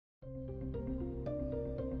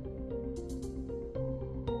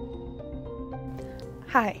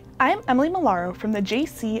Hi, I'm Emily Molaro from the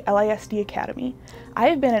JC LISD Academy. I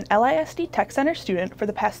have been an LISD Tech Center student for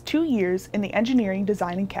the past 2 years in the Engineering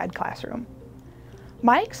Design and CAD classroom.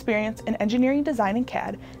 My experience in engineering design and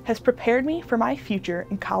CAD has prepared me for my future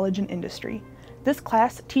in college and industry. This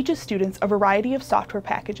class teaches students a variety of software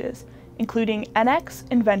packages, including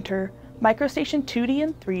NX, Inventor, MicroStation 2D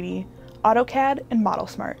and 3D, AutoCAD, and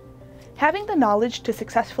ModelSmart. Having the knowledge to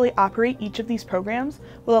successfully operate each of these programs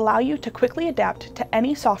will allow you to quickly adapt to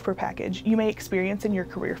any software package you may experience in your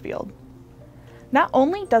career field. Not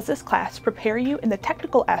only does this class prepare you in the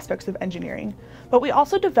technical aspects of engineering, but we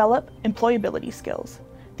also develop employability skills.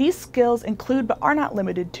 These skills include but are not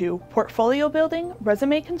limited to portfolio building,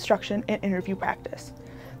 resume construction, and interview practice.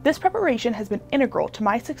 This preparation has been integral to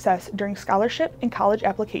my success during scholarship and college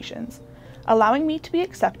applications, allowing me to be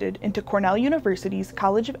accepted into Cornell University's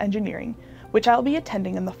College of Engineering, which I'll be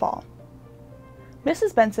attending in the fall.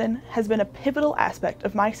 Mrs. Benson has been a pivotal aspect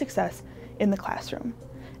of my success in the classroom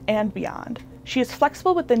and beyond. She is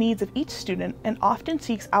flexible with the needs of each student and often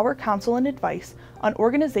seeks our counsel and advice on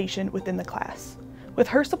organization within the class. With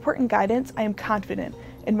her support and guidance, I am confident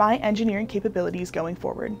in my engineering capabilities going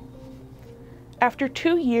forward. After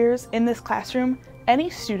 2 years in this classroom,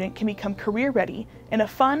 any student can become career ready in a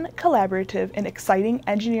fun, collaborative, and exciting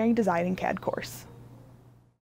engineering design and CAD course.